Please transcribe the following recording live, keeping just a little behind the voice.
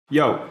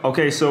Yo,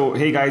 okay, so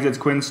hey guys, it's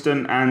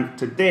Quinston, and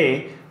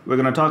today we're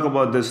gonna talk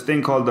about this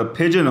thing called the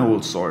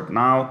pigeonhole sort.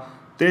 Now,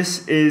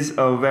 this is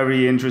a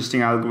very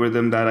interesting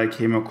algorithm that I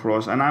came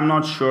across, and I'm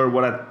not sure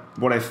what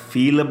I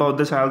feel about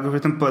this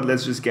algorithm, but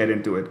let's just get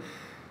into it.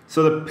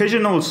 So the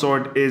pigeonhole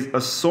sort is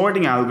a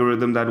sorting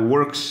algorithm that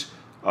works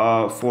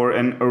for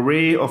an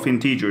array of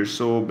integers.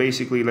 So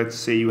basically, let's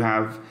say you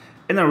have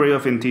an array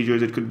of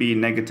integers. It could be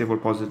negative or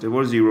positive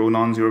or zero,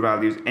 non-zero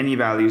values, any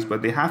values,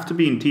 but they have to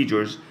be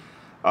integers.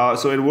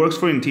 So it works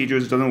for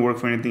integers, doesn't work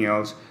for anything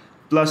else.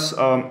 Plus,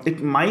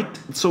 it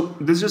might, so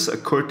this just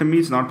occurred to me,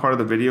 it's not part of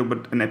the video,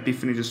 but an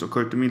epiphany just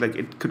occurred to me, like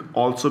it could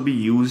also be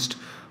used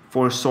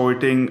for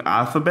sorting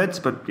alphabets,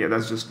 but yeah,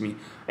 that's just me.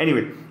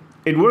 Anyway,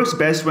 it works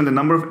best when the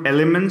number of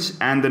elements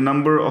and the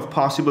number of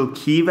possible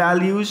key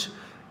values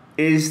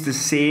is the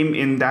same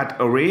in that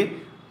array.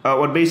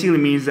 What basically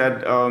means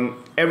that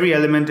every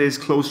element is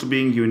close to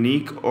being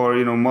unique, or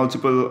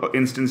multiple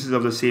instances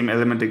of the same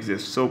element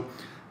exist. So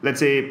let's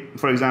say,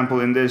 for example,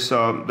 in this,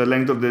 the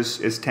length of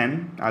this is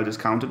 10. I'll just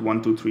count it: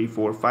 1, 2, 3,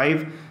 4,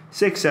 5,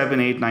 6, 7,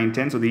 8, 9,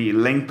 10. So the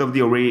length of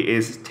the array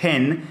is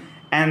 10.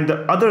 And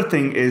the other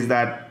thing is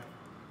that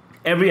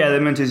every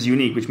element is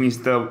unique, which means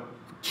the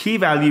key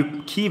values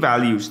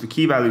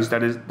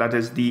that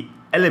is the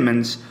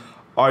elements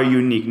are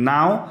unique.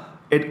 Now,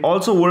 it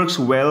also works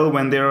well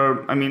when there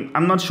are,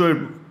 I'm not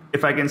sure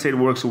if I can say it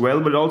works well,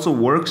 but it also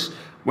works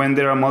when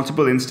there are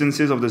multiple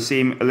instances of the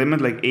same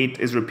element, like 8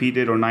 is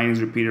repeated or 9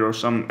 is repeated or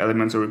some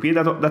elements are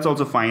repeated. That's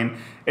also fine.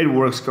 It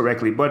works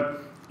correctly.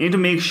 But you need to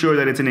make sure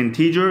that it's an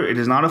integer. It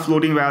is not a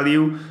floating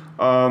value.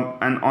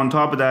 And on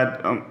top of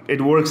that, it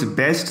works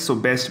best. So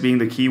best being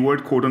the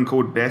keyword, quote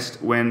unquote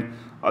best, when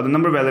the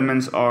number of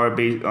elements are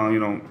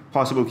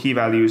possible key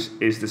values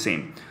is the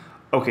same.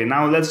 Okay,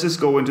 now let's just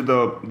go into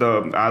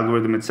the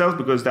algorithm itself,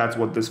 because that's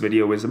what this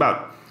video is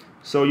about.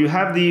 So you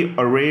have the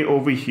array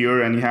over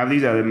here, and you have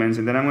these elements,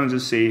 and then I'm going to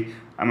just say,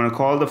 I'm going to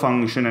call the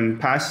function and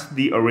pass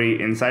the array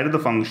inside of the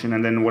function,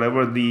 and then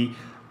whatever the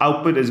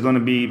output is going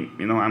to be,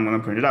 I'm going to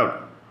print it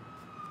out.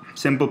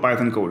 Simple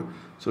Python code.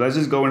 So let's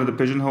just go into the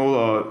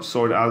pigeonhole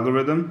sort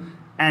algorithm,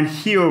 and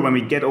here, when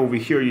we get over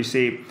here, you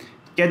say,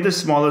 get the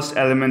smallest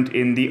element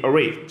in the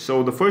array.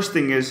 So the first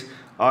thing is,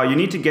 you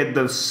need to get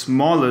the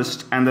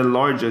smallest and the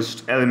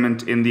largest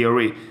element in the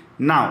array.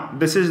 Now,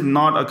 this is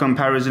not a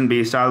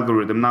comparison-based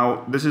algorithm.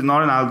 Now, this is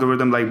not an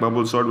algorithm like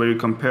bubble sort where you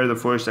compare the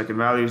first, second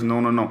values.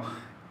 No.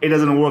 It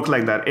doesn't work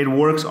like that. It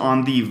works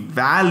on the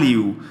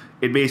value.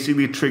 It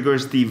basically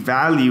triggers the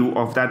value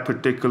of that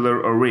particular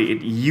array.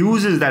 It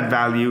uses that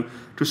value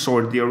to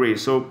sort the array.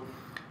 So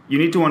you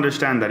need to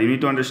understand that. You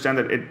need to understand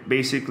that it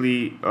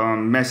basically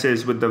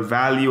messes with the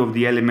value of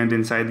the element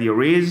inside the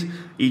arrays,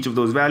 each of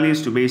those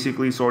values, to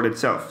basically sort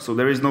itself. So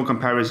there is no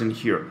comparison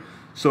here.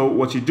 So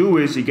what you do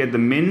is you get the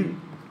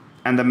min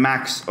and the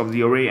max of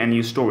the array, and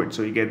you store it.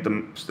 So you get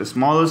the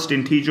smallest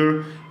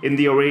integer in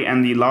the array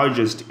and the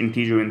largest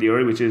integer in the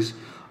array, which is,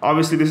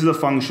 obviously this is a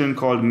function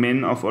called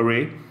min of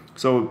array.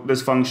 So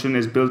this function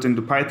is built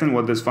into Python.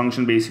 What this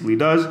function basically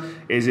does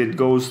is it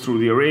goes through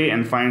the array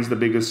and finds the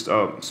biggest,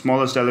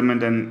 smallest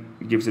element and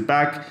gives it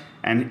back.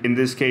 And in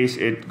this case,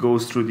 it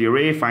goes through the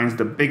array, finds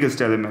the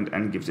biggest element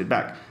and gives it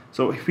back.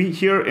 So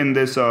here in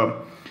this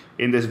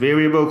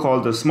variable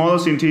called the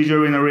smallest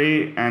integer in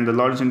array and the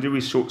largest integer,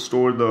 we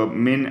store the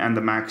min and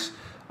the max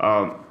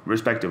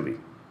respectively.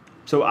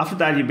 So after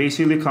that, you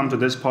basically come to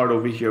this part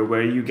over here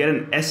where you get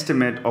an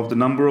estimate of the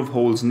number of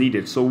holes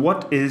needed. So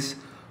what is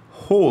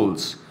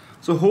holes?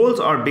 So holes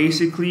are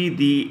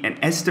basically an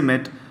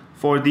estimate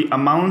for the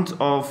amount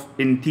of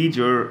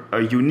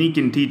unique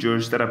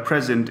integers that are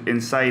present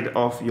inside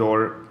of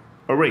your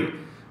array.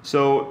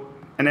 So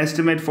an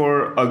estimate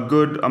for a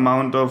good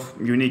amount of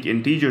unique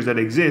integers that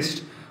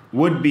exist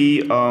would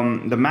be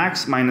the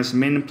max minus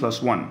min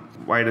plus 1.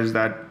 Why does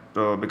that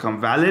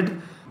become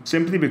valid?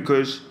 Simply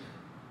because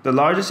the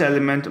largest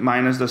element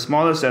minus the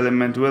smallest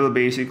element will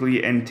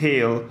basically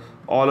entail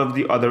all of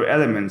the other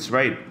elements,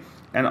 right?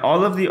 And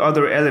all of the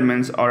other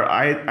elements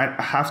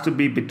have to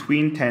be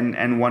between 10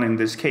 and 1 in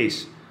this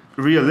case.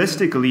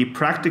 Realistically,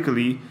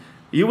 practically,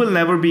 you will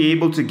never be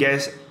able to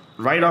guess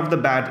right off the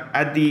bat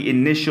at the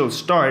initial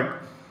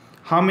start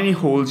how many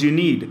holes you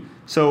need.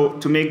 So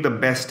to make the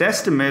best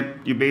estimate,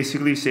 you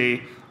basically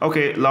say,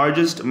 okay,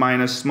 largest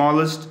minus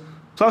smallest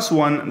plus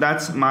 1,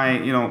 that's my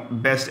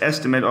best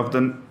estimate of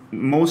the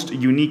most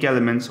unique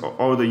elements,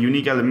 or the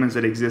unique elements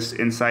that exist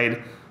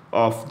inside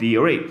of the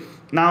array.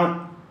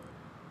 Now,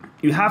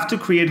 you have to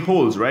create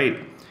holes, right?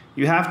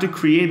 You have to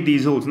create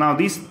these holes. Now,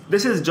 this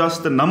is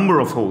just the number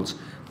of holes.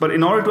 But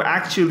in order to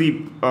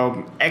actually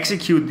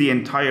execute the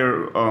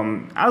entire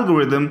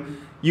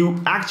algorithm,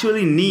 you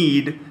actually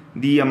need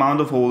the amount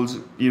of holes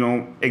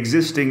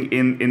existing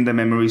in the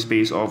memory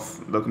space of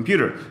the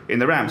computer, in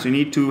the RAM. So you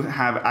need to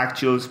have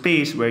actual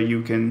space where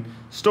you can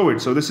store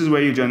it. So this is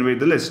where you generate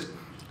the list.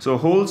 So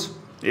holes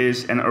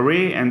is an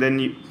array, and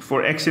then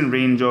for x in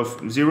range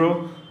of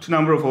 0 to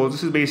number of holes,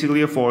 this is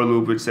basically a for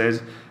loop which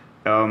says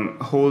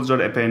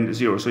holes.append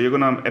 0. So you're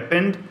going to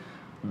append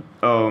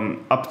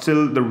up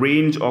till the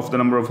range of the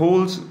number of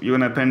holes. You're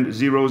going to append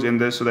zeros in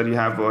this so that you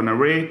have an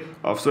array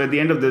of, so at the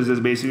end of this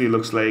basically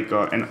looks like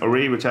an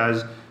array which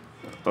has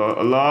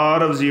a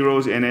lot of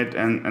zeros in it,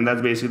 and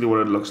that's basically what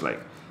it looks like.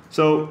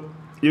 So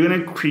you're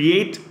going to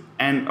create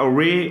an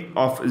array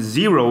of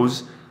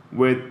zeros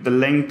with the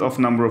length of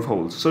number of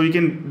holes. So you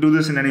can do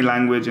this in any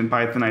language. In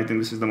Python, I think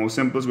this is the most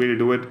simplest way to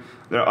do it.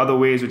 There are other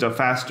ways which are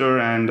faster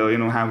and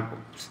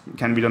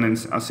can be done in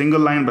a single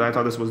line, but I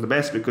thought this was the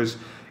best because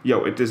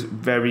it is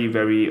very,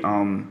 very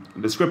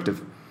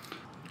descriptive.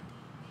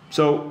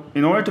 So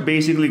in order to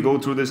basically go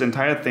through this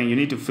entire thing, you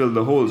need to fill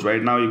the holes.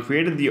 Right now you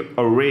created the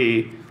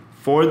array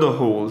for the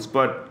holes,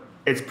 but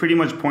it's pretty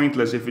much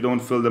pointless if you don't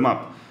fill them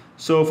up.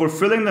 So for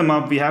filling them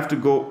up, we have to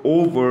go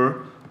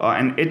over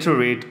and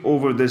iterate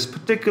over this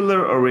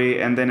particular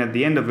array, and then at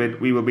the end of it,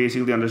 we will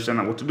basically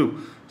understand what to do.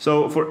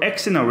 So for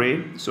x in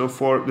array,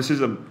 this is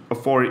a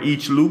for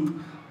each loop,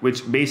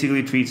 which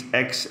basically treats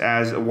x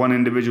as one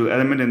individual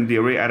element in the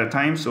array at a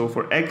time. So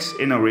for x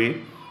in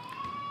array,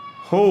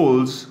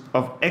 holes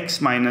of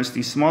x minus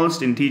the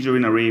smallest integer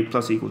in array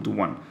plus equal to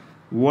 1.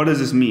 What does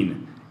this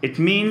mean? It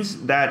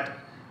means that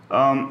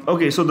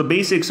so the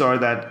basics are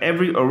that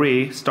every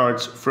array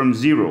starts from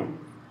 0.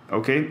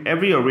 Okay,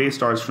 every array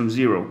starts from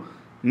 0.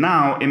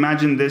 Now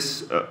imagine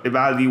this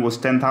value was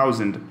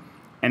 10,000,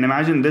 and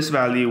imagine this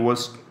value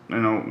was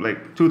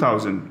like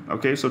 2,000.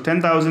 Okay, so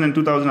 10,000 and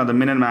 2,000 are the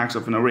min and max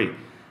of an array.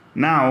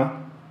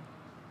 Now,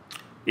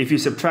 if you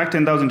subtract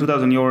 10,000,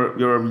 2,000,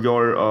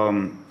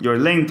 your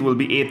length will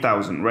be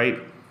 8,000, right?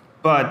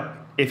 But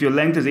if your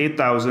length is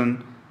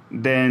 8,000,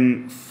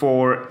 then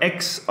for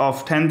x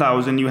of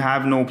 10,000, you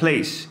have no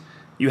place.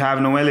 You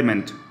have no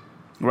element,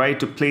 right,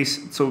 to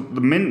place. So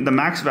the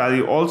max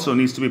value also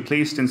needs to be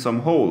placed in some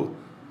hole,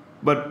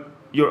 but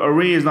your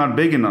array is not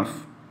big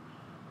enough.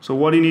 So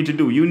what do you need to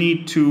do? You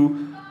need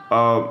to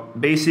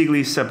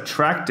basically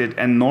subtract it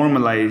and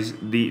normalize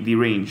the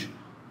range.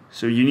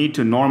 So you need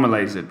to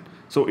normalize it.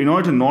 So in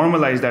order to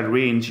normalize that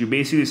range, you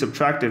basically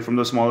subtract it from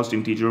the smallest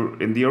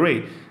integer in the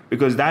array,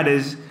 because that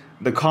is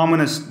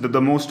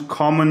the most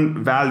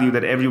common value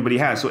that everybody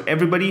has. So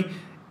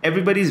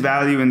everybody's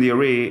value in the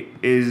array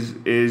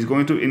is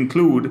going to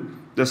include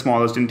the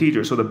smallest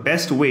integer. So the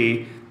best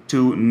way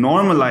to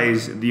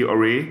normalize the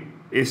array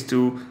is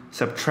to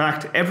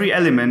subtract every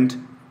element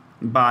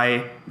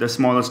by the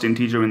smallest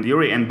integer in the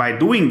array, and by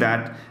doing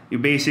that you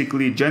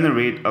basically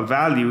generate a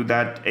value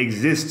that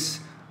exists,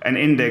 an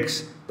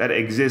index that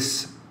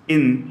exists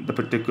in the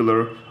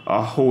particular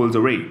holes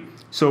array.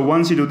 So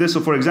once you do this, so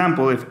for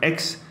example, if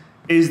x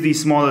is the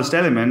smallest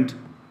element,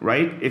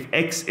 right, if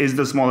x is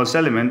the smallest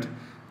element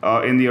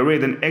in the array,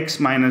 then x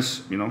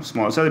minus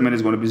smallest element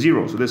is going to be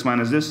 0. So this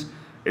minus this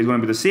is going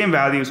to be the same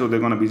value, so they're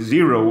going to be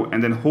 0,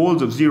 and then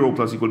holes of 0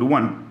 plus equal to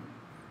 1.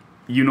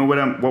 You know what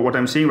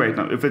I'm saying right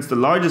now. If it's the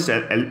largest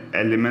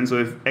element, so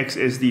if x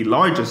is the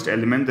largest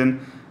element,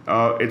 then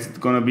it's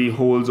going to be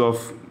holes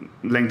of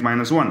length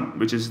minus 1,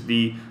 which is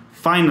the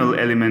final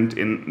element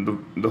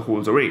in the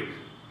holes array,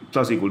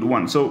 plus equal to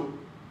 1. So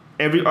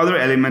every other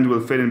element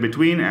will fit in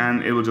between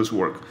and it will just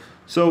work.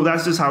 So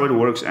that's just how it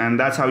works, and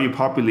that's how you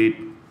populate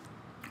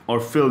or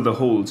fill the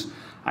holes.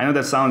 I know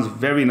that sounds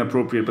very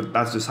inappropriate, but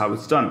that's just how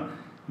it's done.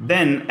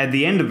 Then at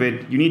the end of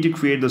it, you need to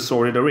create the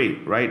sorted array,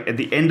 right? At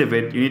the end of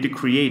it, you need to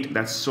create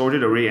that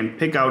sorted array and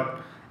pick out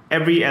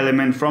every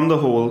element from the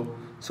hole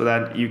so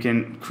that you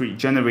can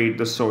generate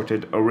the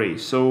sorted array.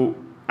 So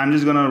I'm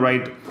just gonna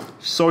write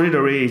sorted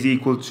array is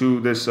equal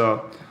to this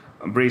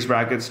brace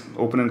brackets,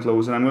 open and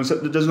close, and I'm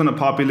just gonna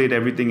populate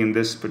everything in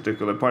this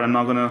particular part. I'm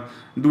not gonna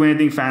do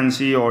anything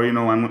fancy, or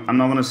I'm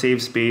not gonna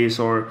save space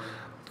or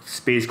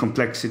space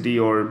complexity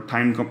or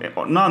time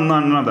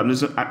none of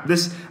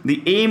that.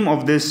 The aim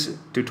of this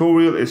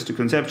tutorial is to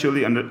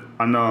conceptually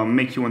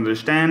make you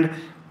understand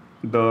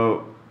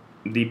the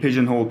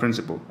pigeonhole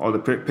principle, or the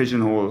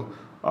pigeonhole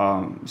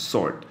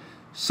sort.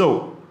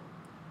 So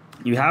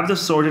you have the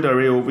sorted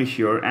array over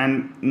here,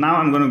 and now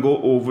I'm going to go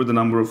over the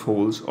number of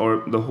holes,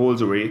 or the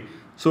holes array.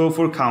 So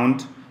for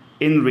count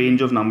in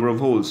range of number of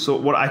holes. So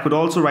what I could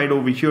also write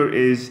over here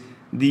is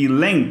the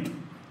length,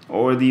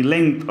 or the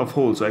length of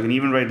holes. So I can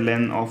even write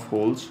length of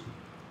holes.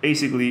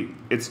 Basically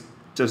it's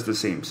just the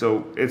same.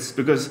 So it's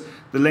because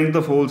the length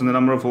of holes and the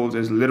number of holes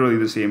is literally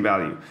the same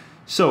value.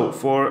 So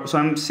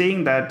I'm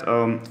saying that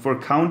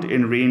for count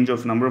in range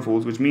of number of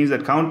holes, which means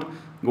that count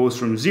goes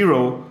from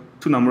 0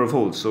 to number of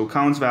holes. So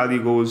count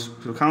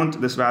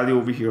this value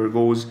over here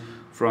goes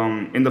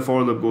from, in the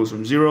for loop, goes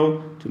from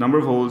 0 to number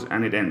of holes,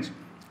 and it ends.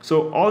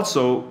 So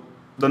also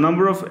the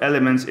number of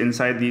elements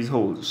inside these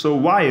holes. So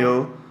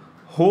while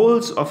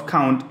holes of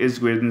count is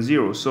greater than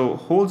 0. So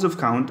holes of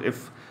count,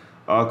 if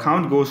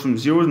count goes from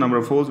 0 to number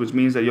of holes, which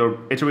means that you're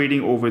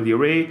iterating over the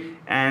array,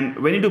 and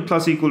when you do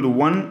plus equal to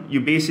 1, you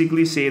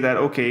basically say that,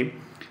 okay,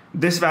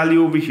 this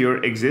value over here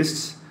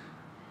exists.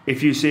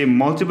 If you say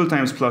multiple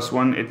times plus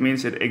 1, it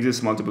means it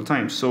exists multiple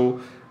times.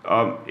 So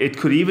it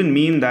could even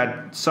mean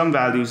that some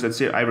values, let's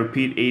say I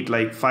repeat 8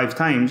 like 5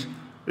 times,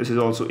 this is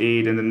also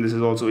 8, and then this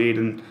is also 8,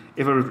 and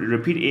if I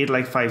repeat 8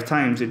 like 5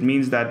 times, it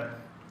means that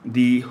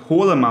the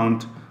whole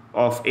amount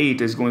of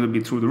 8 is going to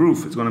be through the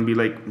roof. It's going to be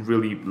like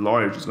really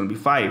large. It's going to be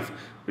 5,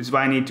 which is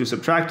why I need to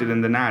subtract it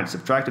and then add,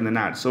 subtract and then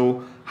add.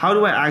 So how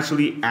do I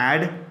actually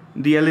add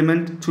the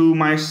element to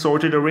my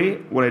sorted array?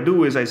 What I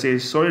do is I say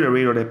sorted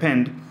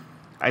array.append.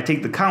 I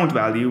take the count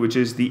value, which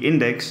is the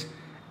index,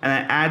 and I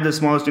add the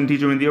smallest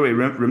integer in the array.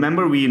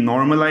 Remember, we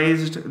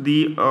normalized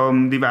the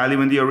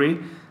value in the array.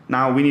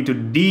 Now we need to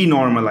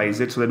denormalize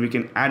it so that we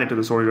can add it to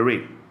the sorted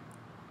array.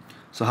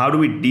 So how do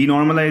we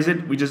denormalize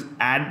it? We just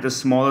add the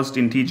smallest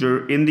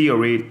integer in the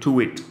array to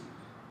it,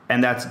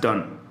 and that's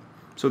done.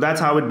 So that's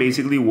how it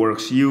basically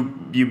works. You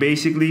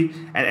basically,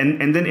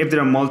 and then if there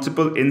are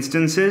multiple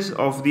instances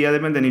of the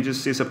element, then you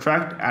just say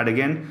subtract, add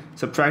again,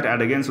 subtract,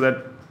 add again, so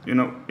that, you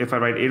know, if I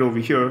write 8 over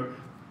here,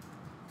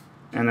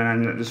 and then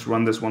I just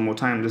run this one more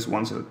time, just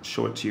once to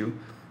show it to you,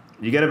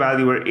 you get a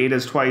value where 8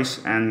 is twice,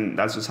 and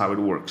that's just how it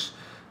works.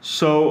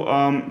 So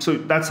so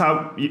that's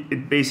how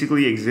it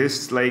basically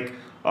exists. Like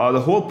the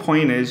whole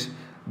point is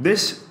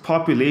this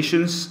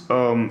populations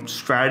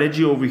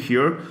strategy over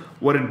here.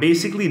 What it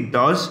basically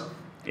does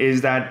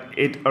is that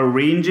it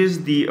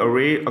arranges the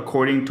array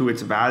according to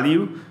its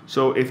value.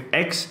 So if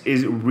x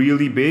is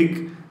really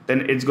big,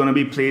 then it's going to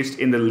be placed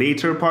in the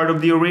later part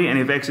of the array, and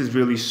if x is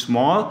really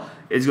small,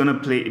 it's going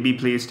to be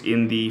placed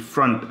in the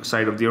front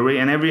side of the array,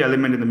 and every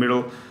element in the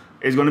middle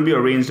is going to be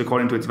arranged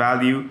according to its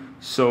value.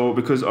 So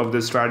because of the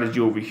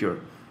strategy over here,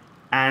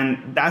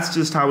 and that's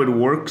just how it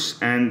works,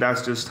 and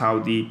that's just how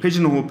the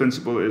pigeonhole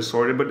principle is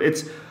sorted. But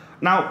it's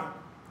now,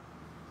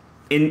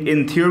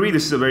 in theory,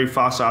 this is a very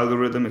fast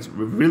algorithm. It's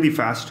really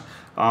fast,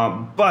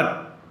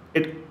 but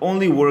it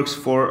only works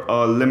for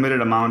a limited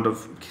amount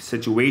of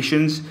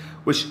situations,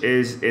 which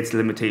is its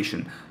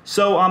limitation.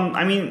 So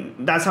I mean,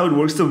 that's how it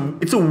works.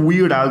 It's a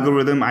weird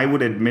algorithm, I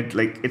would admit.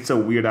 Like, it's a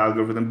weird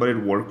algorithm, but it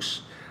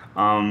works.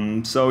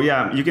 So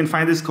yeah, you can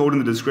find this code in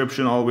the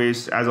description.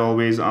 As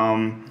always,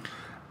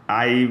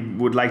 I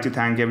would like to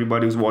thank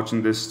everybody who's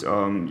watching this.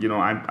 You know,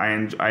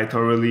 I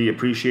thoroughly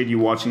appreciate you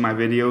watching my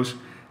videos.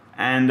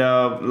 And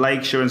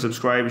like, share, and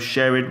subscribe.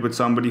 Share it with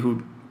somebody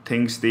who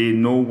thinks they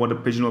know what a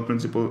pigeonhole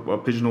principle or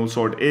pigeonhole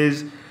sort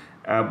is,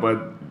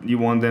 but you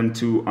want them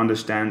to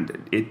understand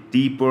it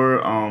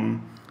deeper.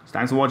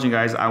 Thanks for watching,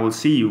 guys. I will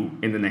see you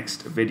in the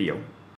next video.